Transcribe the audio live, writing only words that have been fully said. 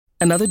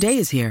Another day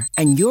is here,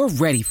 and you're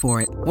ready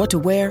for it. What to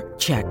wear?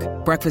 Check.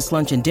 Breakfast,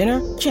 lunch, and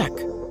dinner? Check.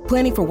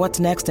 Planning for what's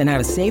next and how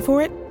to save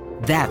for it?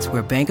 That's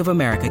where Bank of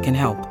America can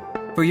help.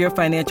 For your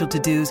financial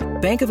to-dos,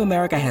 Bank of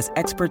America has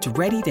experts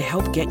ready to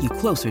help get you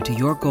closer to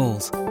your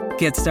goals.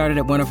 Get started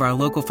at one of our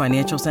local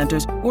financial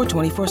centers or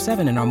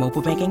 24/7 in our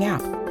mobile banking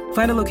app.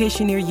 Find a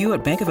location near you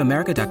at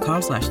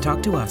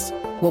bankofamerica.com/talktous.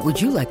 What would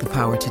you like the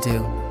power to do?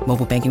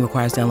 Mobile banking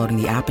requires downloading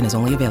the app and is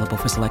only available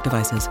for select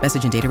devices.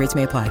 Message and data rates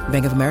may apply.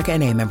 Bank of America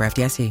N.A., member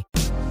FDIC.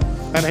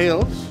 And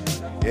Heels,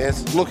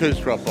 Yes. look who's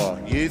dropped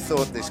by. You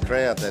thought this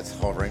crowd that's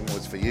hovering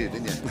was for you,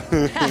 didn't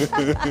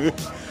you?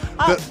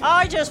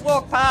 I just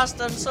walked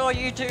past and saw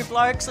you two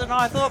blokes and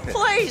I thought,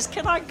 please,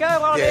 can I go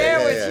on air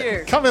with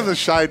you? Come in the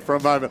shade for a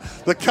moment.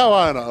 The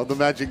co-owner of the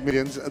Magic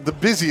Millions, the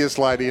busiest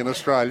lady in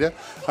Australia,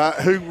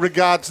 who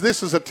regards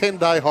this as a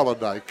 10-day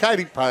holiday.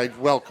 Katie Page,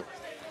 welcome.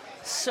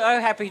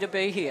 So happy to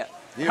be here.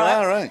 You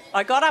are, eh?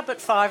 I got up at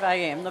 5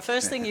 a.m. The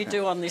first thing you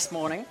do on this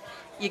morning,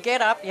 you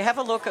get up, you have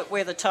a look at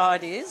where the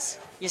tide is,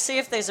 you see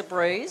if there's a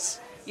breeze,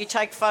 you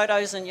take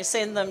photos and you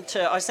send them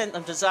to, I sent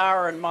them to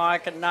Zara and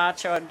Mike and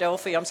Nacho and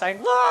Delphi. I'm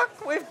saying,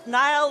 look, we've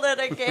nailed it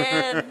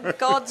again.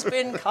 God's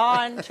been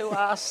kind to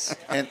us.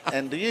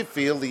 And do you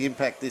feel the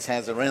impact this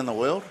has around the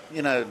world?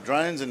 You know,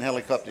 drones and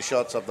helicopter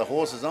shots of the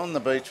horses on the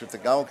beach with the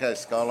Gold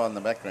Coast skyline in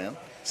the background.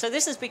 So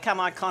this has become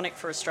iconic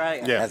for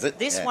Australia. Yeah. Has it?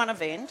 This Yeah. one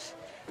event.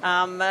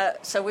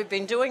 So we've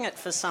been doing it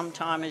for some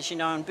time, as you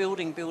know, and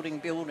building.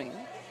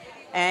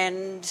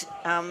 And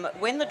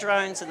when the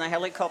drones and the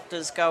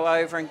helicopters go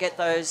over and get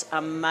those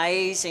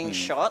amazing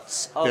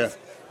shots of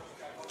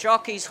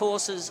jockeys,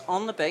 horses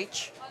on the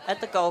beach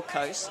at the Gold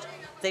Coast,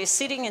 they're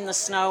sitting in the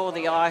snow or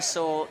the ice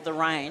or the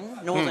rain,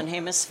 Northern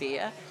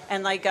Hemisphere,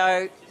 and they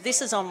go,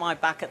 this is on my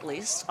bucket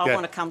list. I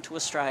want to come to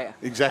Australia.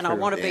 Exactly. And I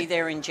want to be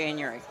there in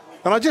January.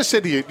 And I just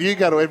said to you, you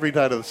go to every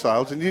day to the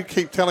sales and you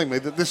keep telling me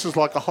that this is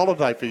like a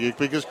holiday for you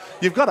because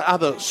you've got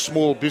other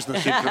small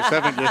business interests,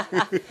 haven't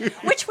you?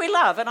 Which we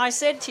love. And I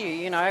said to you,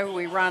 you know,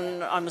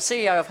 I'm the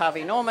CEO of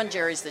Harvey Norman,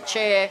 Jerry's the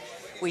chair.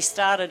 We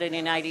started it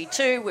in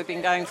 82. We've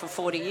been going for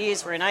 40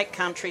 years. We're in 8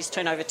 countries,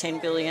 turnover 10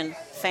 billion.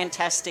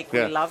 Fantastic.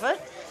 Yeah. We love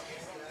it.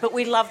 But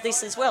we love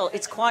this as well.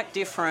 It's quite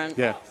different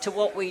to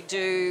what we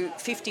do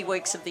 50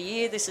 weeks of the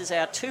year. This is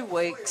our 2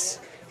 weeks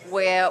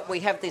where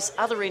we have this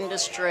other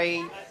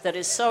industry that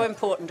is so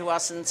important to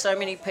us, and so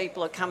many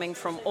people are coming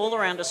from all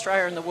around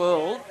Australia and the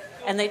world,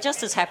 and they're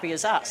just as happy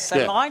as us.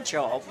 So my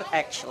job,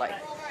 actually,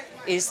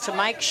 is to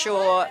make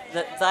sure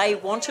that they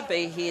want to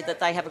be here, that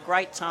they have a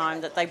great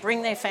time, that they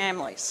bring their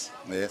families.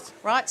 Yes.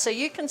 Right? So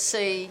you can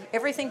see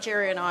everything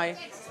Jerry and I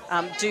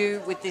do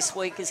with this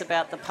week is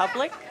about the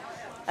public,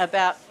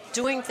 about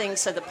doing things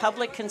so the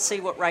public can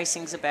see what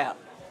racing's about.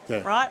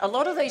 Yeah. Right? A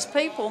lot of these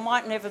people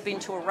might never been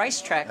to a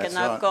racetrack and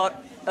they've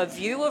got a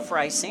view of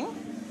racing,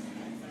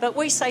 but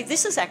we say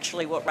this is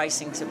actually what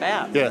racing's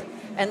about. Yeah.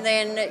 And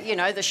then, you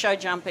know, the show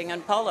jumping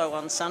and polo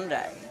on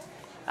Sunday.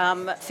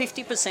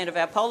 50% of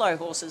our polo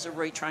horses are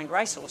retrained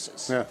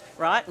racehorses. Yeah.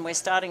 Right? And we're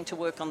starting to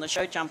work on the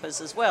show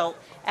jumpers as well.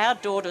 Our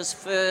daughter's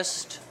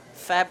first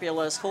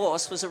fabulous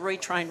horse was a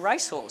retrained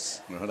racehorse.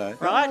 Right?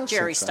 Oh,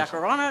 Jerry stuck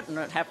her on it, and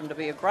it happened to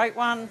be a great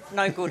one.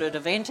 No good at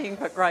eventing,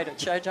 but great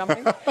at show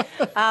jumping.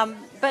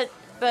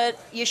 But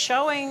you're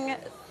showing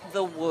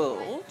the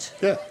world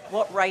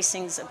what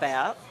racing's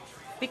about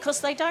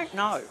because they don't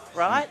know,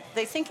 right?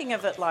 They're thinking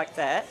of it like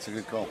that. It's a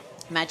good call.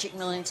 Magic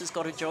Millions has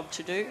got a job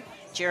to do.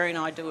 Jerry and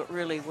I do it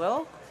really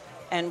well.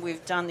 And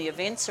we've done the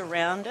events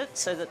around it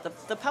so that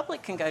the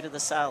public can go to the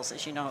sales,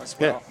 as you know, as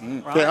well.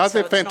 Right? Yeah, I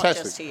so think it's not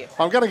fantastic. just here.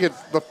 I'm going to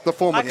get the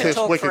former I can Test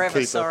talk wicket forever,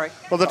 keeper. sorry.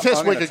 Well, the Test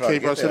I'm gonna wicket try to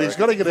keeper, I get said there, he's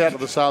got to get out to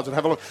the sales and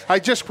have a look.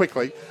 Hey, just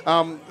quickly,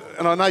 and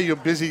I know you're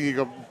busy, you've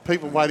got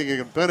people waiting, you've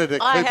got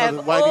Bernadette I Cooper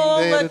have waiting all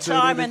there the to do an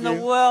time in the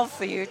interview. world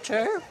for you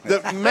two.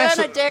 The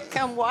massive, Bernadette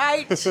can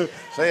wait. See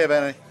you,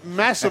 Benny.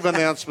 massive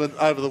announcement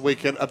over the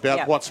weekend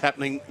about what's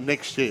happening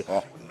next year.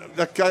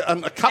 A couple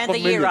And of the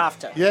million. year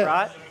after, Yeah.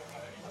 right?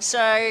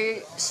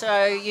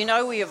 So you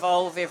know we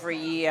evolve every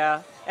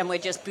year and we're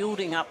just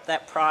building up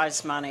that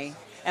prize money.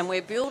 And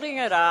we're building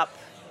it up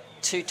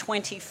to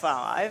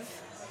 25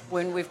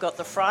 when we've got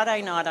the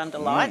Friday night under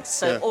lights.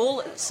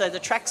 So the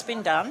track's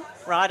been done,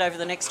 right, over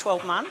the next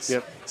 12 months.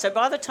 Yep. So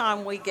by the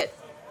time we get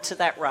to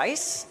that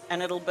race,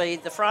 and it'll be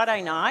the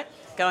Friday night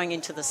going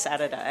into the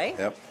Saturday.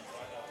 Yep.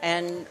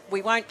 And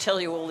we won't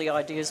tell you all the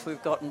ideas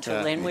we've got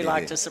until then. We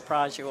like to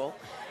surprise you all.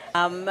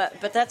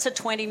 But that's a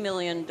 $20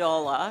 million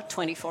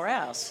 24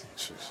 hours.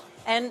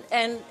 And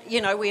you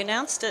know, we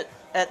announced it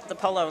at the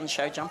polo and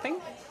show jumping,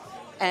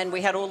 and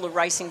we had all the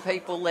racing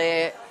people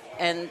there,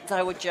 and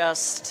they were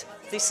just,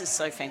 this is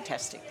so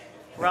fantastic,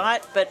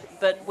 right? But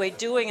we're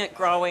doing it,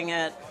 growing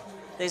it.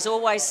 There's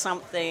always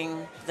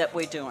something that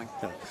we're doing.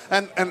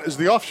 And as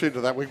the offshoot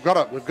of that, we've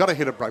got to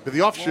hit a break. But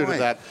the offshoot of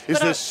that is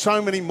there's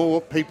so many more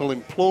people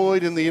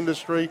employed in the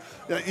industry.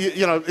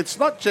 You know, it's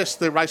not just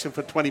they're racing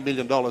for $20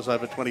 million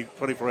over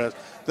 24 hours.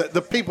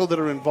 The people that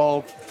are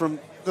involved from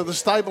the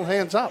stable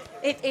hands up.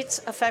 It's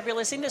a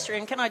fabulous industry.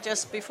 And can I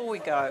just, before we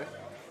go,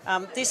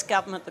 This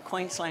government, the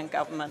Queensland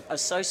government, are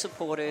so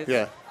supportive.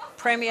 Yeah.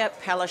 Premier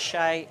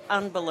Palaszczuk,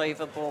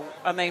 unbelievable.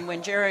 I mean,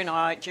 when Jerry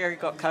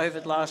got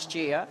COVID last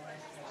year,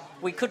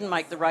 we couldn't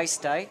make the race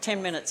day.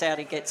 10 minutes out,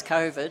 he gets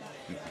COVID.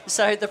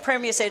 So the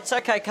Premier said, it's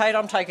okay, Kate,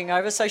 I'm taking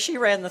over. So she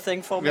ran the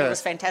thing for me. Yeah. It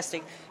was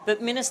fantastic.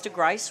 But Minister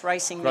Grace,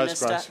 Racing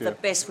Minister, the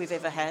best we've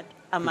ever had.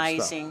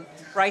 Amazing.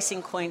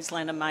 Racing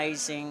Queensland,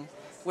 amazing.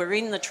 We're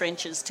in the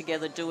trenches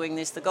together doing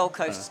this. The Gold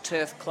Coast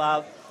Turf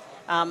Club.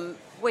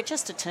 We're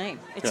just a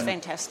team. It's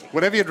fantastic.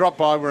 Whenever you drop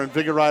by, we're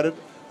invigorated.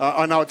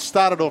 I know it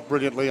started off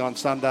brilliantly on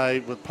Sunday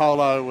with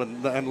polo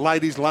and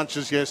ladies'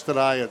 lunches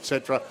yesterday,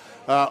 etc.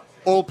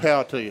 All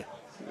power to you.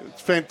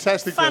 It's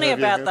fantastic. Funny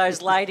about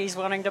those ladies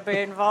wanting to be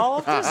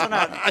involved, isn't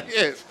it?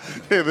 Yes.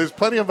 Yeah, there's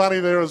plenty of money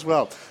there as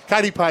well.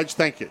 Katie Page,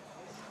 thank you.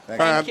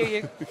 Thank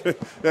you.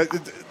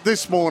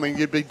 This morning,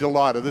 you'd be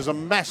delighted. There's a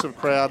massive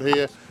crowd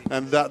here,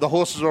 and the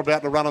horses are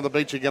about to run on the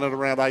beach again at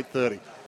around 8:30.